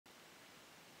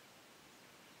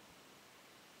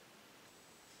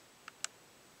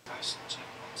fast and cheap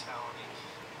mentality.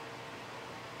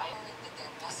 I heard that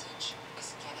their message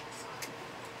is getting through.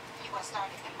 You are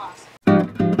starting at box.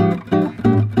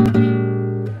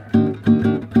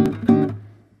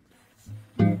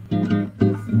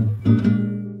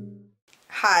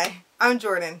 Hi, I'm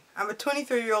Jordan. I'm a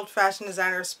 23-year-old fashion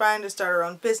designer aspiring to start her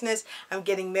own business. I'm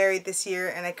getting married this year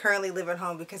and I currently live at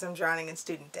home because I'm drowning in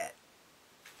student debt.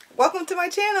 Welcome to my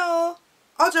channel!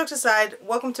 All jokes aside,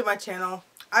 welcome to my channel.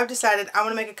 I've decided I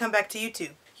want to make a comeback to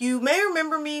YouTube. You may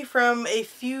remember me from a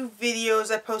few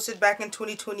videos I posted back in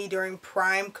 2020 during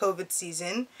prime COVID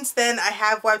season. Since then, I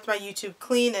have wiped my YouTube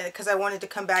clean because I wanted to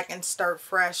come back and start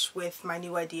fresh with my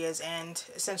new ideas and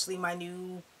essentially my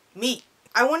new me.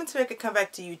 I wanted to make a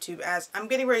comeback to YouTube as I'm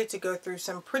getting ready to go through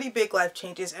some pretty big life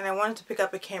changes and I wanted to pick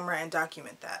up a camera and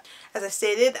document that. As I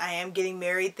stated, I am getting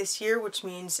married this year, which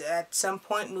means at some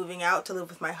point moving out to live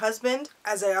with my husband.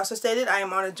 As I also stated, I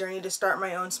am on a journey to start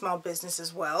my own small business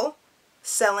as well.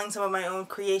 Selling some of my own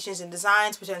creations and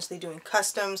designs, potentially doing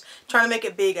customs, trying to make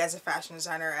it big as a fashion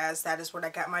designer as that is what I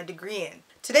got my degree in.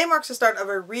 Today marks the start of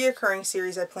a reoccurring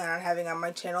series I plan on having on my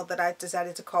channel that I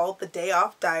decided to call the Day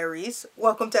Off Diaries.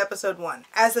 Welcome to episode 1.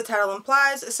 As the title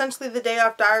implies, essentially the Day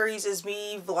Off Diaries is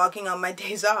me vlogging on my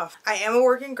days off. I am a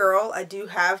working girl. I do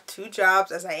have 2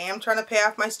 jobs as I am trying to pay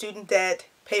off my student debt,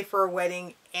 pay for a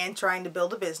wedding, and trying to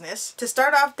build a business. To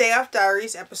start off Day Off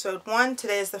Diaries episode 1,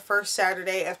 today is the first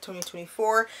Saturday of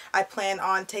 2024. I plan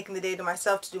on taking the day to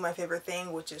myself to do my favorite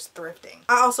thing, which is thrifting.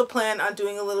 I also plan on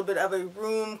doing a little bit of a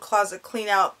room closet clean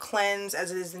out cleanse as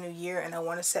it is the new year and I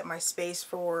want to set my space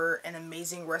for an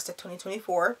amazing rest of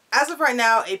 2024. As of right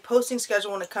now, a posting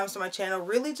schedule when it comes to my channel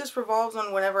really just revolves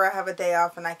on whenever I have a day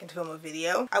off and I can film a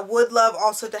video. I would love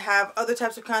also to have other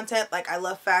types of content, like I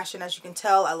love fashion, as you can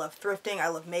tell. I love thrifting, I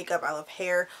love makeup, I love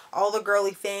hair, all the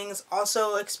girly things.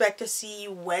 Also expect to see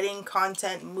wedding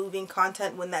content, moving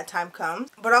content when that time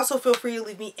comes. But also feel free to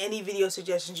leave me any video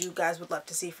suggestions you guys would love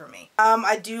to see from me.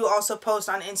 I do also post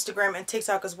on Instagram and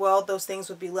TikTok as well. Those things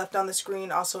would be left on the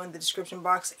screen, also in the description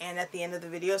box and at the end of the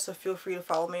video. So feel free to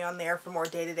follow me on there for more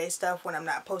day-to-day stuff when I'm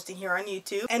not posting here on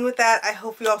YouTube. And with that, I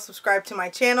hope you all subscribe to my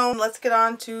channel. Let's get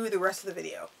on to the rest of the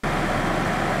video.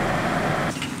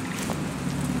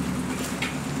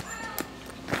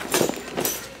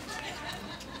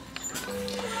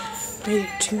 Made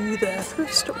it to the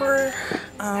thrift store.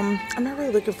 I'm not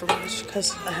really looking for much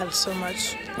because I have so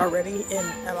much already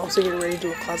and I'm also getting ready to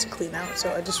do a closet clean out,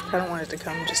 so I just kind of wanted to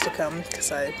come just to come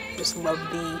because I just love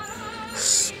the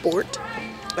sport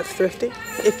of thrifting,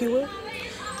 if you will.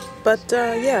 But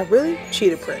yeah, really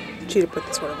cheetah print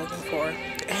is what I'm looking for,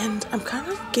 and I'm kind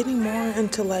of getting more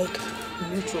into like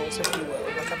neutrals, if you will.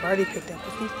 Like I've already picked up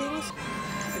a few things.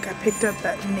 Like I picked up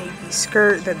that navy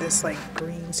skirt, then this like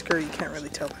green skirt. You can't really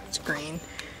tell that it's green.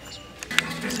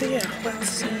 So yeah, let's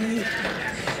see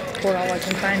what all I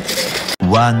can find today.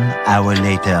 1 hour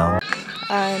later.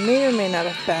 I may or may not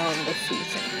have found a few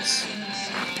things.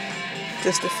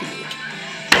 Just a few.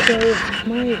 So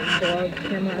my vlog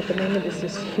camera at the moment is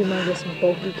this humongous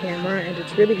bulky camera and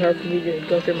it's really hard for me to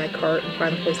go through my cart and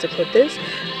find a place to put this,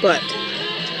 but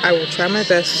I will try my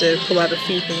best to pull out a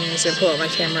few things and pull out my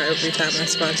camera every time I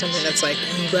find something that's like,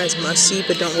 you guys must see,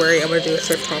 but don't worry, I'm going to do a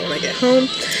thrift haul when I get home.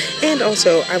 And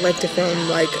also, I like to film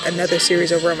like another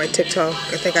series over on my TikTok.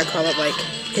 I think I call it like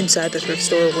Inside the Thrift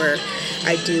Store, where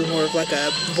I do more of like a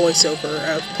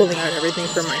voiceover of pulling out everything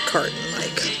from my cart and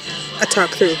like a talk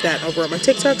through of that over on my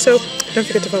TikTok, so don't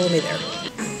forget to follow me there.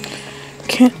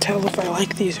 Can't tell if I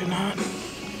like these or not.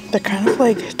 They're kind of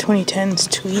like 2010s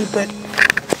tweed, but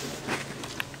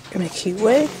in a cute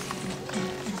way.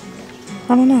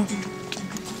 I don't know.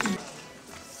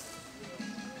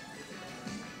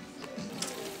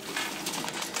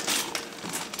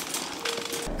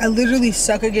 I literally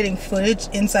suck at getting footage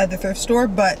inside the thrift store,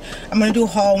 but I'm gonna do a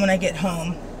haul when I get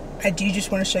home. I do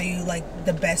just want to show you like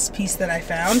the best piece that I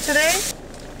found today.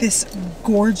 This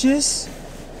gorgeous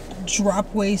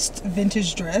drop waist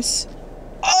vintage dress.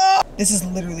 Oh, this is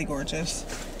literally gorgeous.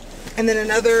 And then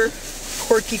another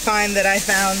quirky find that I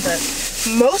found that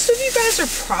most of you guys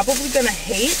are probably gonna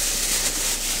hate,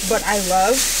 but I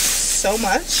love so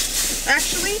much,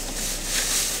 actually.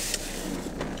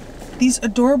 These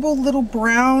adorable little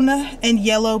brown and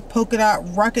yellow polka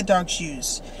dot rocket dog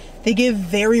shoes. They give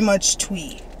very much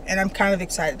twee, and I'm kind of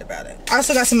excited about it. I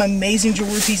also got some amazing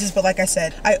jewelry pieces, but like I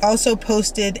said, I also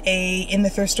posted a In the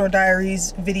Thrift Store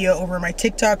Diaries video over my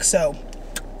TikTok, so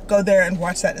go there and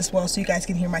watch that as well so you guys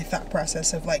can hear my thought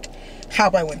process of like how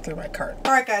I went through my cart.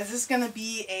 Alright guys, this is gonna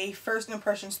be a first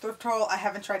impressions thrift haul. I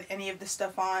haven't tried any of this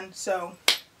stuff on, so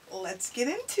let's get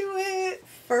into it.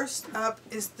 First up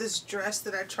is this dress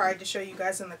that I tried to show you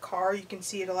guys in the car. You can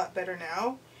see it a lot better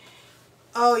now.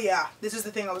 Oh yeah, this is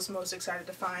the thing I was most excited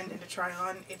to find and to try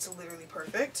on. It's literally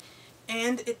perfect.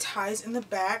 And it ties in the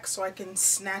back so I can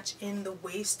snatch in the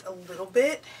waist a little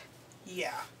bit.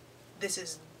 Yeah, this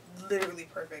is literally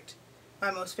perfect.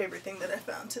 My most favorite thing that I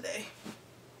found today.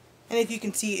 And if you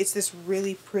can see, it's this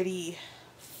really pretty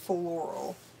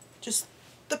floral. Just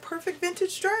the perfect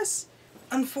vintage dress.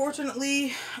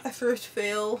 Unfortunately, a thrift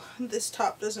fail. This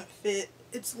top doesn't fit.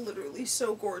 It's literally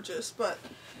so gorgeous, but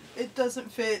it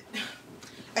doesn't fit.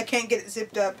 I can't get it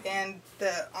zipped up and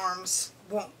the arms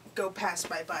won't go past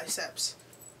my biceps.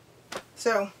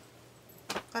 So,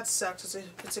 that sucks.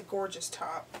 It's a gorgeous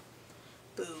top.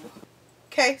 Boo.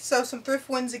 Okay, so some thrift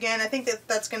wins again. I think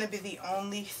that's going to be the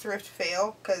only thrift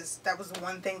fail because that was the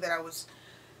one thing that I was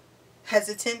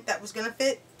hesitant that was going to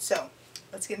fit. So,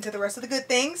 let's get into the rest of the good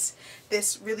things.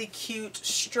 This really cute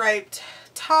striped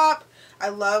top. I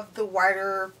love the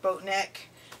wider boat neck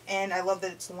and I love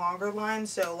that it's longer line.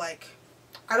 So, like,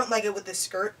 I don't like it with this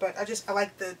skirt, but I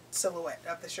like the silhouette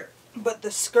of the shirt. But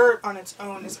the skirt on its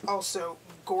own is also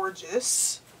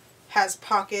gorgeous. Has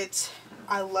pockets.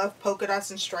 I love polka dots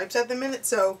and stripes at the minute,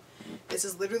 so this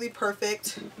is literally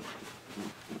perfect.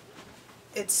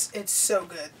 It's so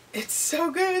good. It's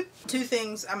so good. Two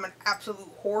things I'm an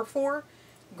absolute whore for.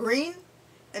 Green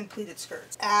and pleated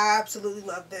skirts. Absolutely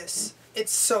love this.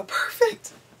 It's so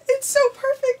perfect. It's so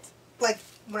perfect. Like,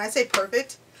 when I say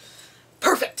perfect,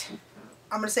 perfect.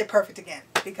 I'm going to say perfect again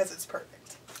because it's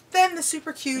perfect. Then the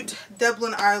super cute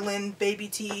Dublin, Ireland baby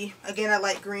tee. Again, I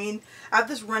like green. I have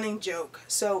this running joke.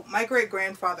 So my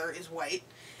great-grandfather is white.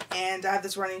 And I have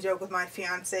this running joke with my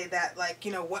fiance that, like,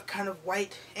 you know, what kind of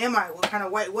white am I? What kind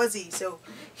of white was he? So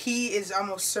he is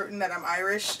almost certain that I'm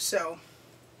Irish. So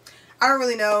I don't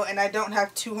really know. And I don't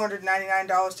have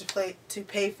 $299 to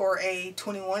pay for a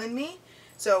 21andMe.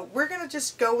 So we're going to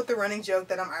just go with the running joke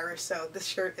that I'm Irish. So this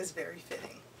shirt is very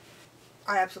fitting.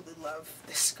 I absolutely love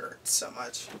this skirt so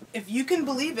much. If you can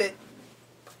believe it,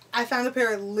 I found a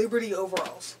pair of Liberty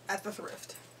overalls at the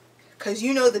thrift. Because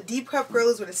you know the Depop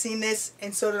girls would have seen this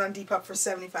and sold it on Depop for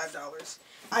 $75.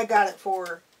 I got it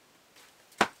for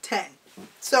 $10.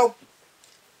 So,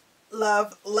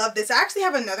 love this. I actually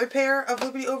have another pair of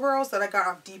Liberty overalls that I got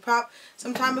off Depop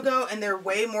some time ago. And they're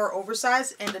way more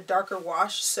oversized and a darker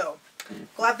wash. So,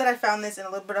 glad that I found this in a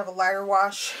little bit of a lighter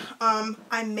wash.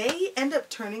 I may end up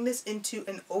turning this into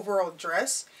an overall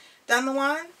dress down the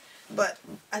line, but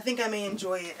I think I may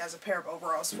enjoy it as a pair of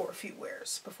overalls for a few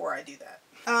wears before I do that.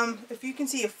 If you can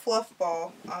see a fluff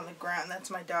ball on the ground, that's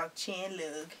my dog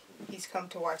Chandler. He's come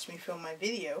to watch me film my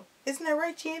video. Isn't that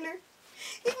right, Chandler?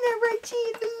 Isn't that right,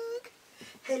 Chandler?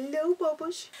 Hello,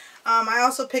 Bubbles. I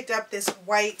also picked up this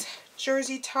white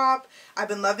jersey top. I've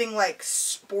been loving like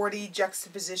sporty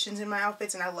juxtapositions in my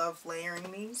outfits and I love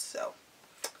layering these, so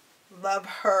love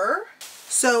her.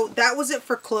 So that was it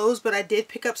for clothes, but I did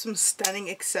pick up some stunning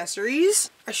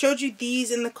accessories. I showed you these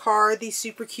in the car, these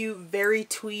super cute, very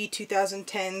twee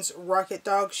 2010s Rocket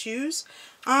Dog shoes.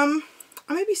 I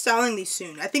may be styling these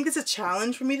soon. I think it's a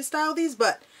challenge for me to style these,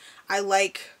 but I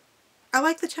like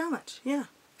the challenge, yeah.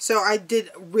 So I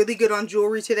did really good on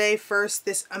jewelry today. First,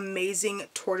 this amazing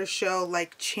tortoiseshell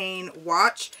like chain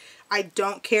watch. I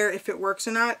don't care if it works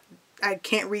or not. I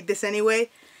can't read this anyway.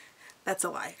 That's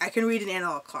a lie. I can read an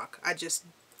analog clock. I just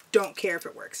don't care if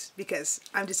it works because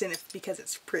I'm just in it because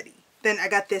it's pretty. Then I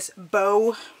got this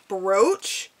bow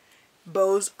brooch.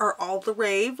 Bows are all the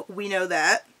rave. We know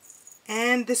that.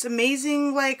 And this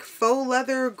amazing like faux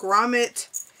leather grommet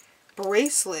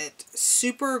bracelet.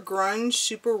 Super grunge,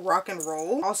 super rock and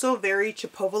roll. Also very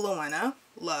Chipovalowena.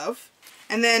 Love.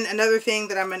 And then another thing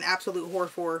that I'm an absolute whore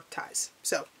for, ties.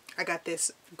 So I got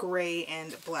this gray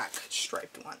and black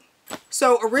striped one.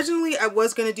 So originally I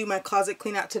was going to do my closet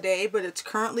clean out today, but it's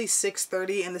currently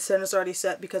 6:30 and the sun is already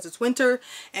set because it's winter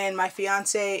and my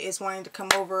fiance is wanting to come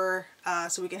over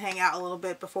so we can hang out a little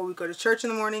bit before we go to church in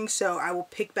the morning. So I will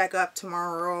pick back up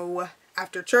tomorrow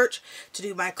after church to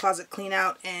do my closet clean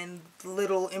out and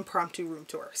little impromptu room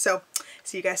tour. So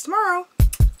see you guys tomorrow.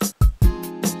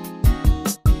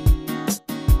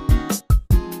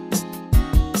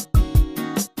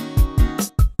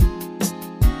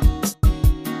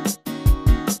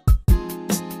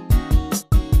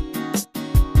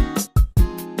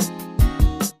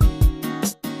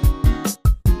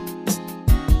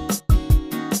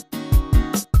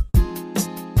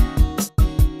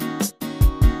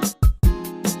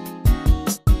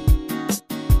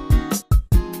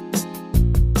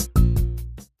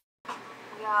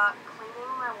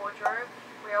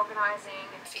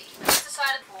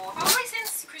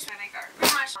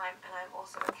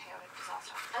 chaotic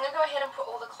disaster. I'm gonna go ahead and put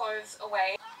all the clothes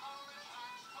away.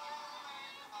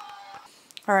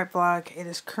 Alright vlog, it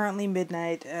is currently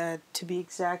midnight. To be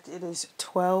exact, it is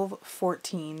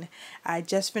 12:14. I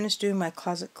just finished doing my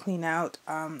closet clean out.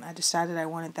 I decided I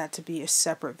wanted that to be a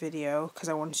separate video because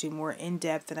I wanted to do more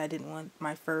in-depth and I didn't want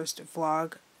my first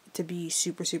vlog to be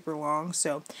super long.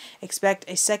 So expect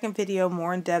a second video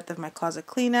more in depth of my closet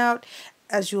clean out.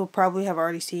 As you will probably have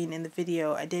already seen in the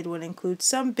video, I did want to include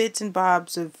some bits and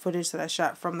bobs of footage that I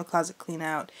shot from the closet clean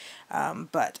out,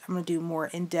 but I'm going to do more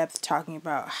in-depth talking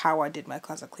about how I did my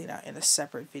closet clean out in a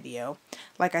separate video.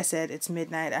 Like I said, it's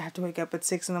midnight. I have to wake up at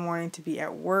 6 in the morning to be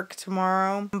at work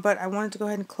tomorrow, but I wanted to go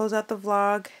ahead and close out the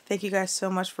vlog. Thank you guys so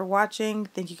much for watching.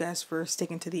 Thank you guys for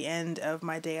sticking to the end of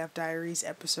my Day of Diaries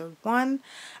episode 1.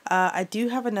 I do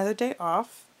have another day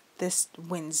off this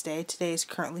Wednesday. Today is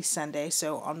currently Sunday,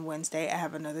 so on Wednesday I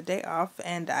have another day off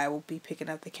and I will be picking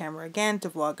up the camera again to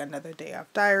vlog another Day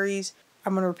of Diaries.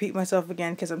 I'm going to repeat myself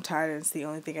again because I'm tired and it's the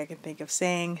only thing I can think of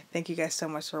saying. Thank you guys so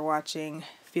much for watching.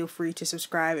 Feel free to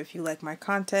subscribe if you like my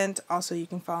content. Also, you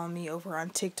can follow me over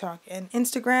on TikTok and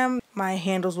Instagram. My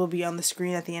handles will be on the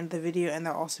screen at the end of the video and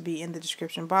they'll also be in the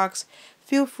description box.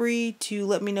 Feel free to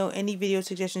let me know any video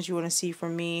suggestions you want to see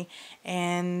from me.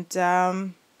 And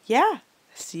yeah.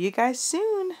 See you guys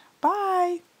soon.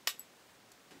 Bye.